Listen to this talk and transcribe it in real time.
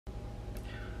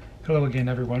Hello again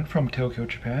everyone from Tokyo,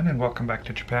 Japan, and welcome back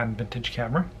to Japan Vintage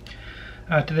Camera.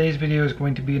 Today's video is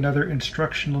going to be another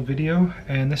instructional video,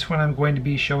 and this one I'm going to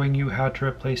be showing you how to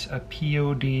replace a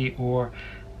POD or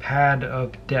pad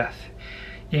of death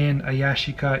in a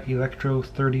Yashica Electro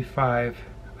 35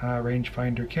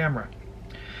 rangefinder camera.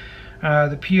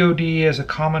 The POD is a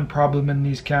common problem in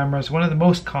these cameras, one of the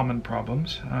most common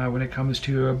problems when it comes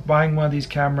to buying one of these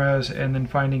cameras and then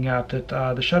finding out that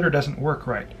the shutter doesn't work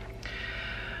right.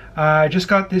 I just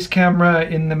got this camera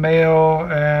in the mail,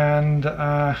 and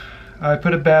I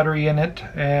put a battery in it,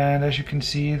 and as you can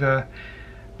see the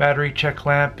battery check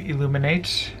lamp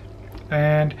illuminates,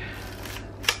 and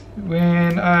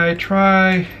when I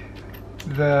try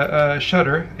the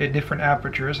shutter at different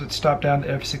apertures, let's stop down to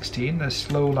f16, the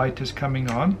slow light is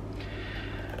coming on,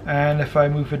 and if I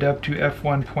move it up to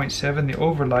f1.7 the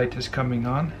overlight is coming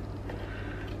on,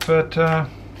 but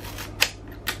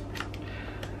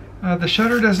the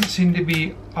shutter doesn't seem to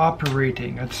be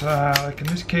operating. It's like in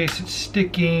this case it's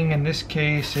sticking, in this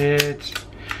case it's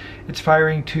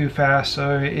firing too fast,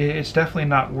 so it's definitely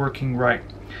not working right.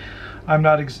 I'm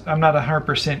not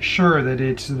 100% sure that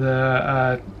it's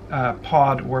the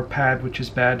pod or pad which is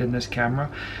bad in this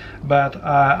camera, but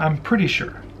I'm pretty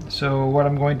sure. So what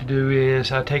I'm going to do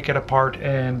is take it apart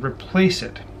and replace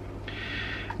it.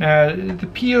 Now, the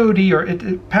POD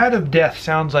or pad of death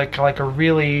sounds like a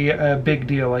really big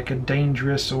deal, like a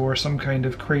dangerous or some kind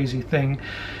of crazy thing,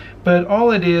 but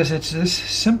all it is, it's this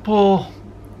simple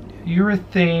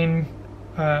urethane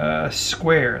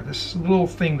square, this little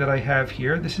thing that I have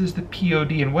here. This is the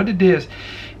POD, and what it is,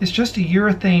 it's just a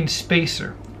urethane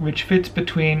spacer which fits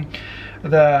between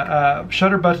the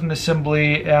shutter button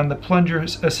assembly and the plunger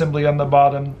assembly on the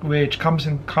bottom, which comes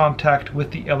in contact with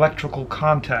the electrical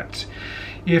contacts.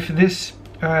 If this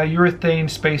urethane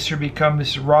spacer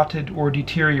becomes rotted or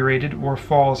deteriorated or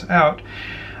falls out,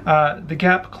 the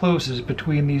gap closes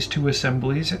between these two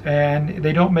assemblies and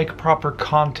they don't make proper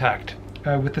contact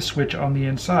with the switch on the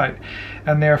inside,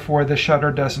 and therefore the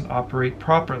shutter doesn't operate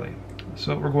properly.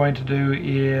 So what we're going to do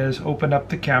is open up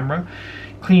the camera,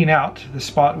 clean out the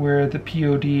spot where the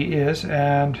POD is,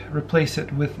 and replace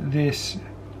it with this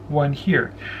one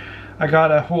here. I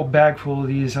got a whole bag full of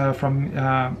these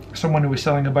from someone who was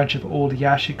selling a bunch of old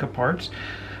Yashica parts.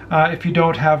 If you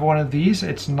don't have one of these,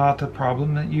 it's not a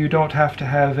problem. You don't have to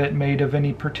have it made of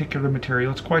any particular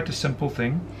material. It's quite a simple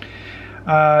thing.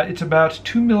 It's about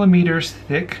 2 millimeters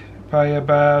thick by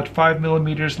about 5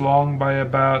 millimeters long by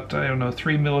about, I don't know,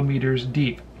 3 millimeters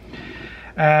deep.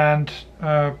 And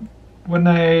when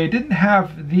I didn't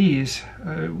have these,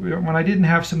 when I didn't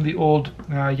have some of the old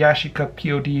Yashica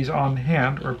PODs on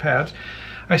hand, or pads,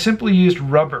 I simply used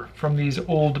rubber from these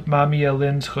old Mamiya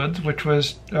lens hoods, which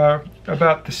was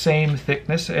about the same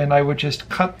thickness, and I would just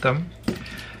cut them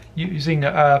using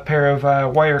a pair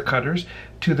of wire cutters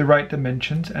to the right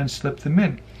dimensions and slip them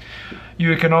in.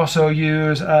 You can also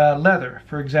use leather.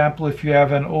 For example, if you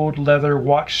have an old leather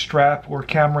watch strap or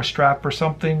camera strap or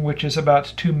something which is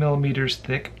about 2 millimeters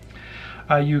thick,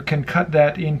 you can cut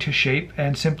that into shape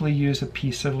and simply use a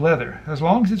piece of leather. As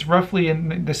long as it's roughly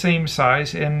in the same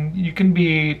size, and you can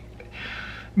be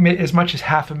as much as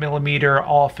half a millimeter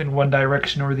off in one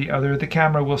direction or the other, the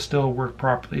camera will still work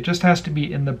properly. It just has to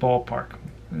be in the ballpark.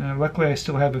 Luckily I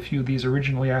still have a few of these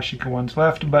original Yashica ones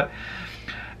left, but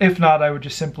if not, I would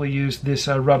just simply use this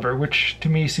rubber, which to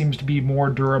me seems to be more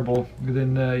durable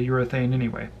than the urethane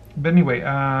anyway. But anyway,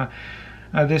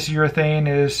 this urethane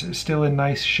is still in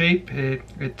nice shape.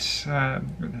 It's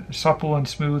supple and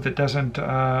smooth. It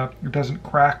doesn't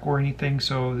crack or anything.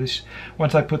 So this,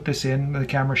 once I put this in, the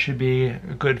camera should be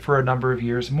good for a number of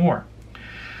years more.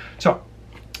 So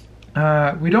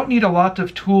we don't need a lot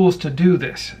of tools to do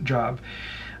this job.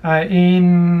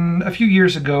 In a few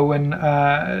years ago, when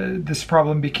this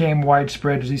problem became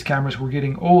widespread as these cameras were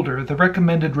getting older, the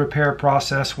recommended repair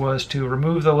process was to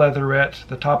remove the leatherette,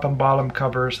 the top and bottom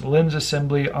covers, the lens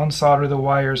assembly, unsolder the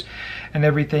wires and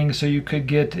everything, so you could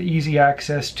get easy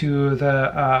access to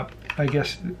the I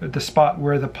guess the spot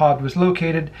where the pod was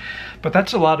located. But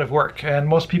that's a lot of work, and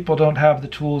most people don't have the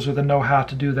tools or the know-how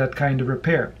to do that kind of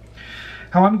repair.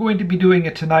 How I'm going to be doing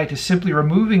it tonight is simply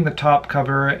removing the top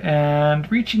cover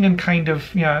and reaching in kind of,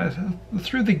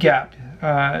 through the gap.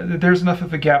 There's enough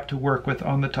of a gap to work with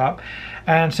on the top,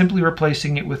 and simply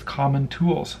replacing it with common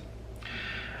tools.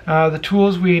 The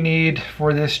tools we need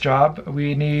for this job,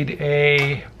 we need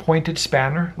a pointed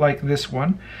spanner like this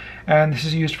one, and this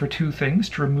is used for two things: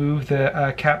 to remove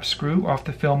the cap screw off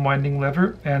the film winding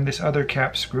lever, and this other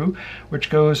cap screw which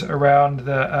goes around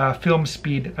the film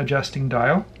speed adjusting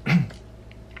dial.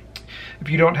 If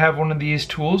you don't have one of these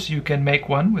tools, you can make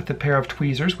one with a pair of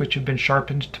tweezers which have been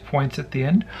sharpened to points at the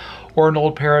end, or an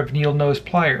old pair of needle nose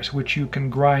pliers which you can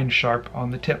grind sharp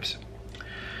on the tips.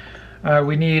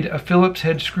 We need a Phillips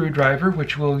head screwdriver,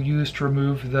 which we'll use to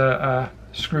remove the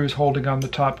screws holding on the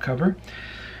top cover.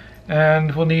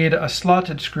 And we'll need a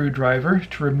slotted screwdriver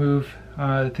to remove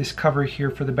this cover here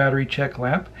for the battery check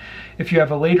lamp. If you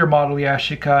have a later model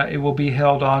Yashica, it will be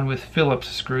held on with Phillips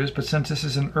screws, but since this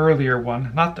is an earlier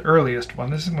one, not the earliest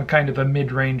one, this is kind of a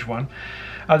mid-range one.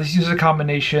 This uses a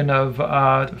combination of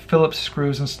Phillips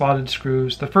screws and slotted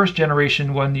screws. The first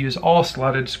generation one used all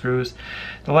slotted screws.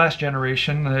 The last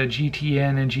generation, the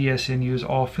GTN and GSN, use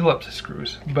all Phillips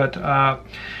screws. But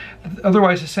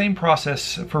otherwise, the same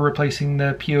process for replacing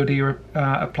the POD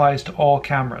applies to all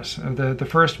cameras. The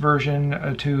first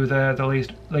version to the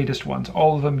latest ones,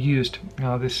 all of them used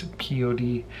this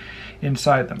POD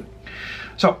inside them.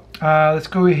 So let's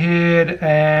go ahead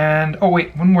and, oh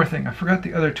wait, one more thing. I forgot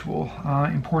the other tool,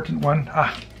 important one.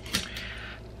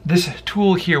 This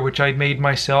tool here, which I made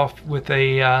myself with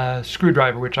a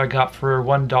screwdriver, which I got for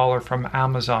 $1 from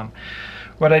Amazon.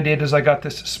 What I did is I got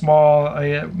this small,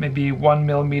 maybe 1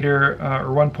 millimeter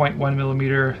or 1.1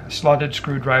 millimeter slotted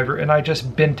screwdriver, and I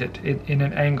just bent it in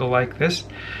an angle like this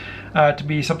to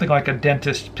be something like a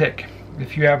dentist pick.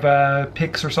 If you have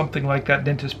picks or something like that,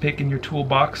 dentist pick in your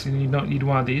toolbox, then you don't need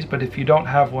one of these, but if you don't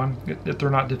have one, they're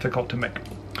not difficult to make.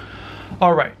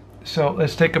 All right, so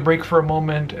let's take a break for a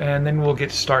moment and then we'll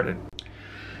get started.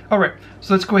 All right,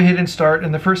 so let's go ahead and start,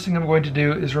 and the first thing I'm going to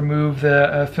do is remove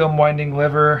the film winding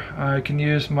lever. I can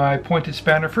use my pointed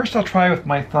spanner. First I'll try with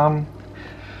my thumb.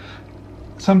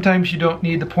 Sometimes you don't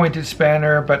need the pointed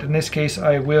spanner, but in this case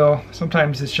I will.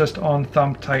 Sometimes it's just on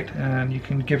thumb tight, and you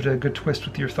can give it a good twist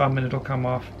with your thumb and it'll come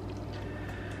off.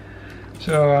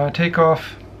 So take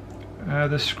off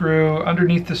the screw.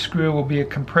 Underneath the screw will be a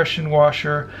compression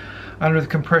washer. Under the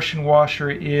compression washer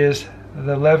is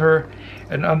the lever,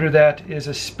 and under that is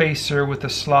a spacer with a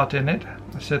slot in it.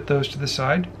 I'll set those to the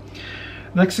side.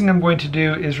 Next thing I'm going to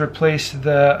do is replace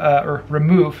or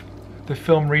remove the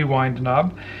film rewind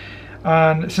knob.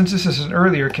 Since this is an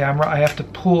earlier camera, I have to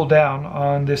pull down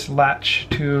on this latch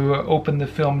to open the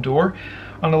film door.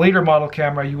 On a later model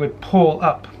camera, you would pull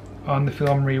up on the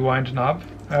film rewind knob.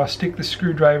 I'll stick the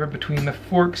screwdriver between the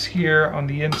forks here on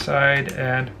the inside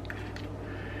and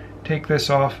take this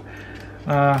off.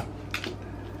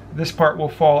 This part will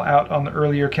fall out on the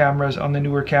earlier cameras. On the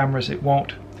newer cameras, it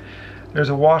won't. There's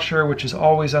a washer which is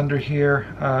always under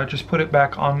here. Just put it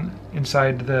back on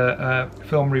inside the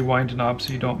film rewind knob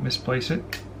so you don't misplace it.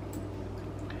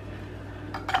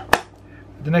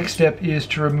 The next step is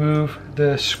to remove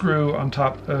the screw on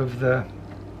top of the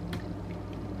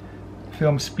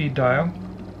film speed dial.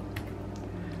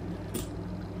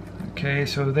 Okay,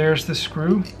 so there's the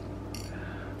screw.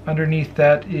 Underneath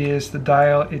that is the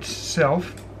dial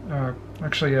itself,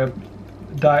 actually a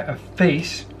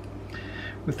face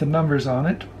with the numbers on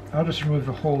it. I'll just remove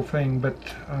the whole thing, but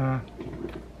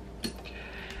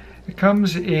it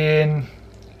comes in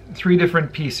 3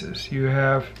 different pieces. You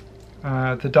have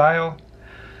the dial,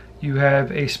 you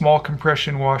have a small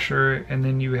compression washer, and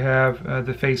then you have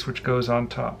the face which goes on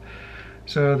top.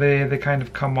 So they kind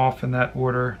of come off in that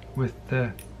order with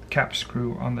the cap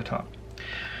screw on the top.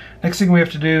 Next thing we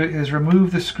have to do is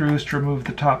remove the screws to remove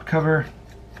the top cover.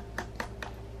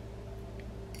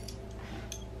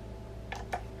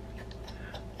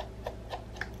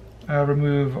 I'll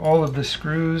remove all of the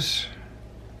screws,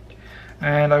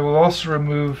 and I will also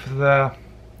remove the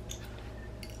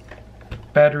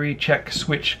battery check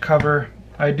switch cover.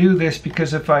 I do this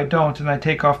because if I don't and I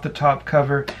take off the top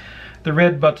cover, the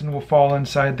red button will fall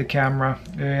inside the camera,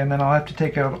 and then I'll have to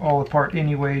take it all apart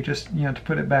anyway, just to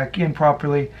put it back in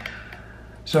properly.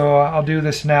 So I'll do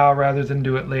this now rather than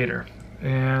do it later.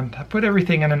 And I put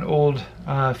everything in an old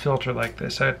filter like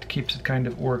this. That keeps it kind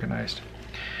of organized.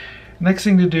 Next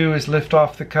thing to do is lift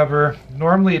off the cover.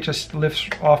 Normally it just lifts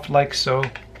off like so,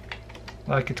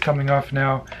 like it's coming off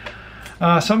now.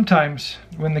 Sometimes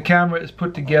when the camera is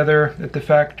put together at the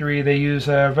factory, they use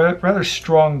a rather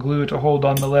strong glue to hold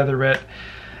on the leatherette,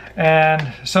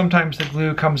 and sometimes the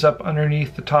glue comes up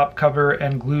underneath the top cover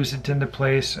and glues it into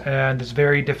place, and it's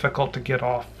very difficult to get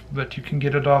off, but you can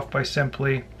get it off by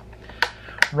simply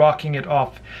rocking it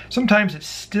off. Sometimes it's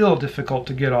still difficult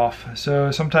to get off,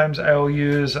 so sometimes I'll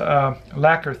use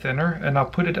lacquer thinner and I'll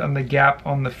put it on the gap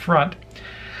on the front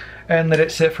and let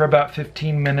it sit for about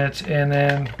 15 minutes and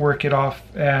then work it off,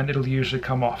 and it'll usually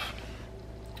come off.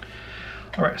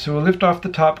 Alright, so we'll lift off the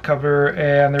top cover,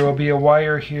 and there will be a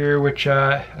wire here which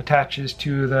attaches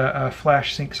to the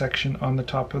flash sync section on the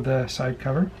top of the side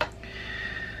cover.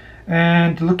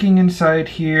 And looking inside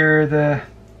here,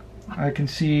 I can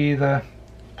see the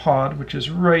pod, which is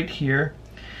right here,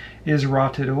 is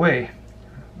rotted away.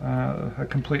 I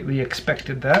completely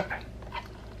expected that.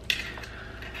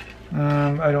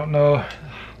 I don't know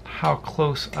how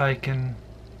close I can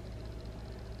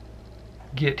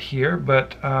get here,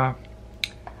 but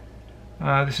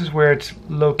this is where it's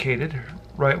located,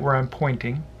 right where I'm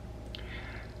pointing.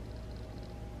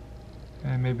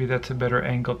 And maybe that's a better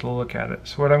angle to look at it.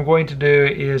 So what I'm going to do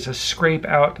is scrape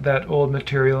out that old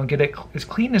material and get it as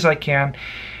clean as I can.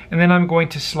 And then I'm going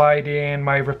to slide in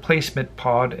my replacement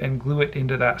pod and glue it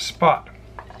into that spot.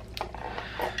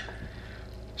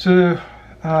 So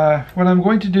what I'm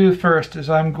going to do first is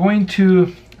I'm going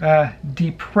to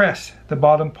depress the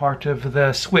bottom part of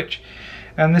the switch.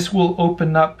 And this will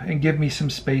open up and give me some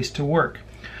space to work.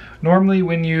 Normally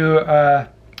when you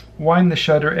wind the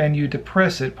shutter and you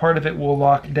depress it, part of it will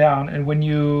lock down, and when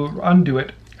you undo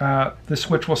it, the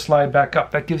switch will slide back up.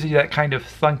 That gives you that kind of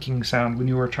thunking sound when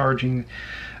you are charging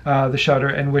the shutter,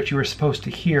 and what you are supposed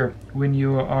to hear when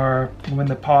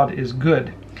the pod is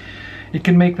good. It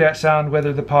can make that sound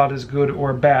whether the pod is good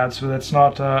or bad, so that's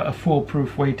not a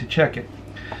foolproof way to check it.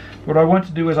 What I want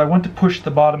to do is I want to push the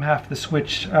bottom half of the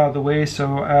switch out of the way,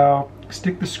 so I'll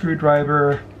stick the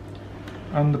screwdriver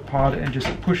on the pod and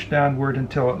just push downward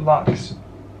until it locks.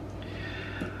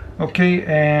 Okay,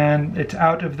 and it's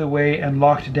out of the way and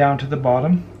locked down to the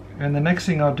bottom. And the next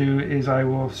thing I'll do is I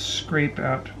will scrape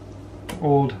out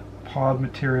old pod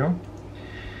material.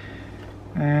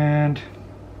 And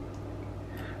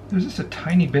there's just a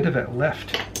tiny bit of it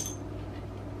left.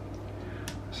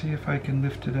 See if I can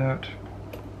lift it out.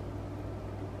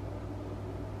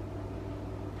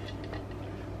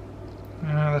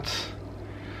 That's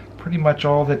pretty much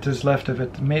all that is left of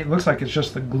it. It looks like it's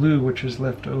just the glue which is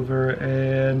left over,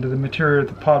 and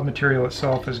the pod material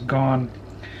itself is gone.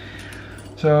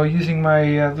 So using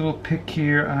my little pick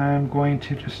here, I'm going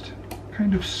to just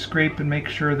kind of scrape and make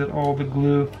sure that all the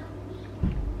glue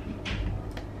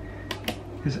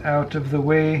is out of the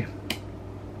way.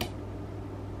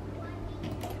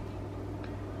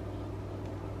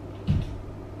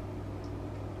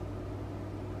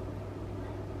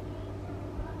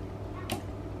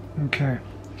 Okay.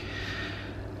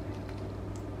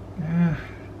 Yeah,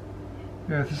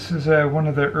 this is one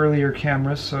of the earlier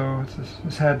cameras, so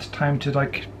this had time to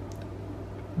like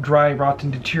dry, rot,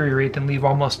 and deteriorate and leave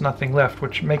almost nothing left,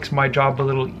 which makes my job a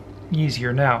little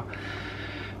easier now.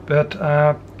 But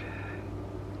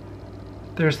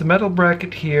there's the metal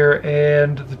bracket here,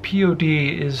 and the POD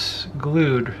is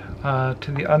glued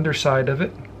to the underside of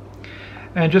it.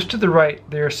 And just to the right,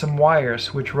 there are some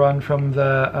wires which run from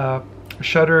the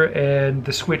shutter and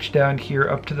the switch down here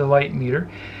up to the light meter.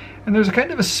 And there's a kind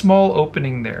of a small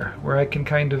opening there where I can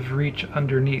kind of reach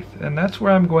underneath. And that's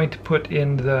where I'm going to put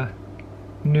in the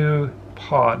new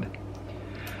pod.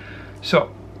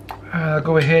 So I'll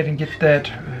go ahead and get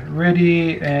that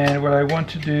ready. And what I want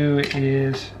to do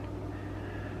is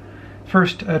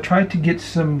first try to get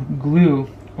some glue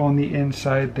on the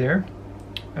inside there.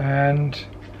 And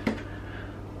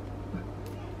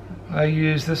I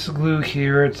use this glue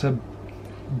here. It's a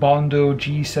Bondo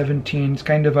G17. It's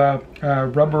kind of a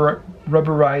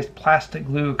rubberized plastic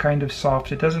glue, kind of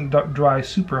soft. It doesn't dry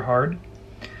super hard.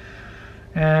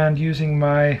 And using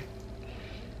my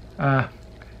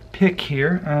pick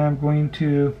here, I'm going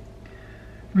to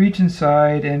reach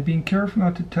inside and being careful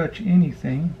not to touch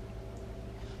anything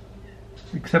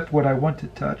except what I want to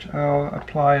touch. I'll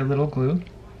apply a little glue.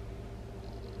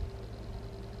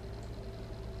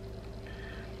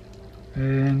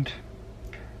 And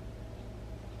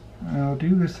I'll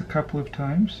do this a couple of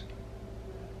times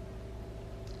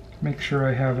to make sure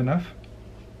I have enough.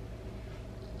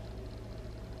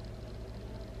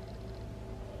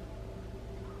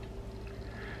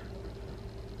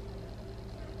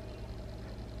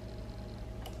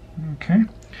 Okay,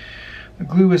 the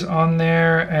glue is on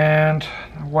there, and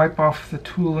I'll wipe off the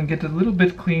tool and get it a little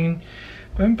bit clean.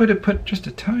 But I'm going to put just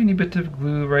a tiny bit of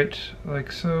glue right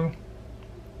like so.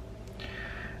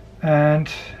 And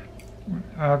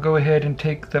I'll go ahead and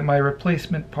take my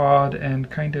replacement pod and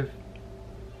kind of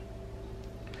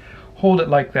hold it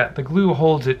like that. The glue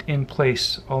holds it in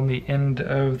place on the end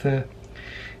of the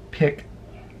pick.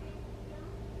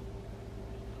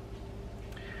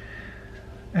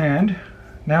 And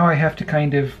now I have to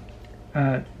kind of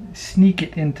sneak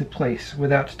it into place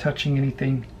without touching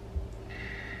anything.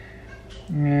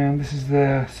 And this is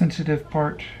the sensitive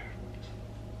part.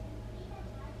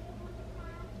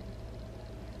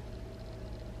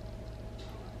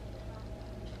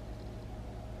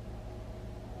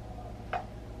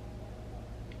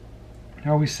 I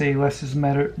always say less is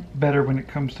better when it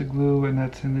comes to glue, and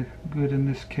that's good in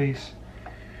this case.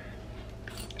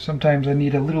 Sometimes I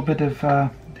need a little bit of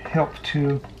help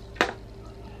to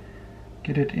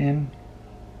get it in.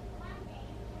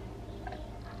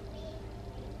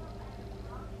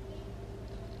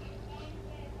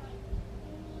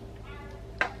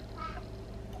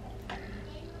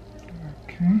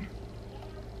 Okay.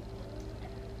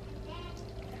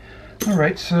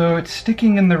 Alright, so it's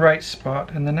sticking in the right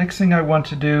spot, and the next thing I want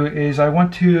to do is I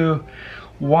want to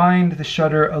wind the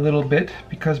shutter a little bit,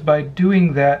 because by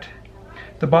doing that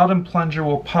the bottom plunger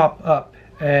will pop up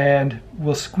and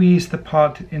will squeeze the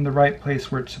pot in the right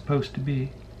place where it's supposed to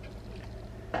be.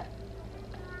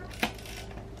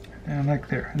 And like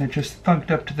there, and it just thunked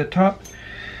up to the top,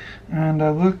 and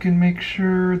I look and make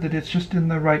sure that it's just in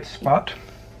the right spot.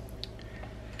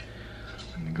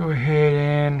 Go ahead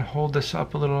and hold this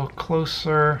up a little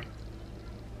closer.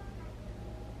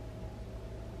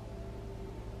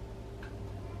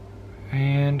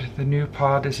 And the new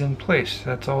pod is in place.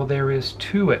 That's all there is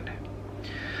to it.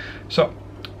 So,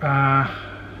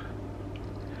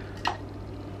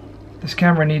 this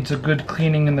camera needs a good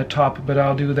cleaning in the top, but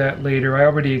I'll do that later. I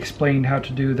already explained how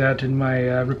to do that in my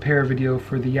repair video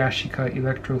for the Yashica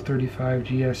Electro 35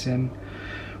 GSN.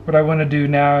 What I want to do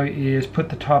now is put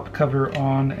the top cover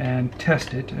on and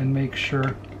test it and make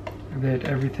sure that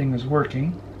everything is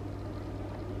working.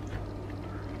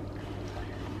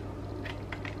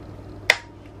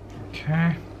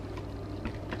 Okay.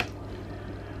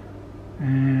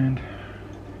 And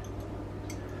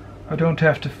I don't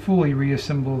have to fully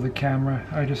reassemble the camera.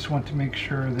 I just want to make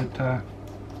sure that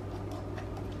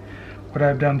what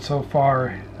I've done so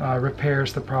far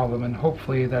repairs the problem, and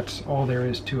hopefully that's all there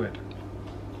is to it.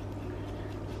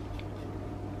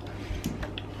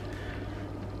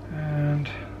 And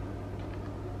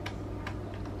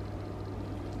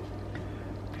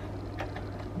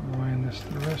wind this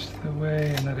the rest of the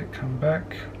way and let it come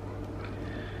back.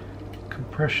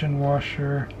 Compression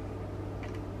washer,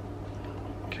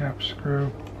 cap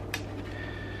screw.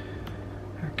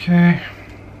 Okay.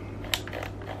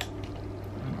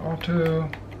 And auto.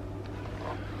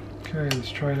 Okay,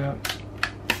 let's try it out.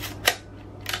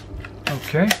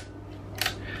 Okay.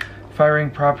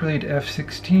 Firing properly to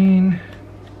F16.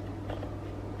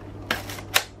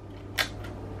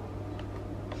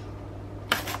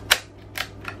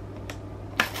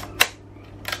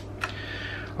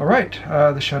 Alright,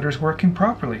 the shutter's working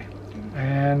properly,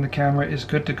 and the camera is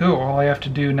good to go. All I have to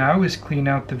do now is clean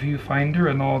out the viewfinder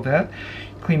and all that,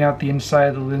 clean out the inside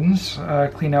of the lens,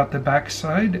 clean out the back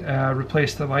side,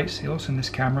 replace the light seals, and this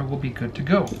camera will be good to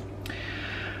go.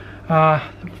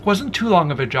 It wasn't too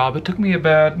long of a job. It took me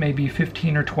about maybe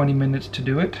 15 or 20 minutes to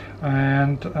do it,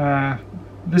 and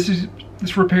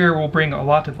this repair will bring a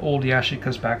lot of old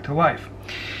Yashicas back to life.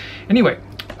 Anyway,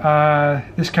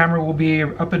 this camera will be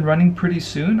up and running pretty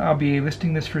soon. I'll be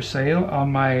listing this for sale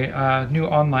on my new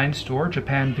online store,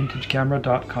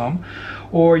 japanvintagecamera.com,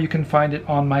 or you can find it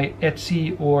on my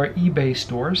Etsy or eBay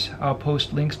stores. I'll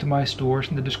post links to my stores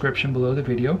in the description below the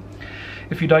video.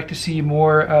 If you'd like to see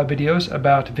more videos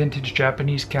about vintage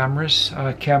Japanese cameras,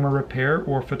 camera repair,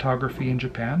 or photography in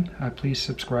Japan, please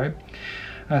subscribe.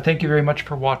 Thank you very much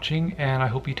for watching, and I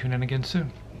hope you tune in again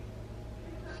soon.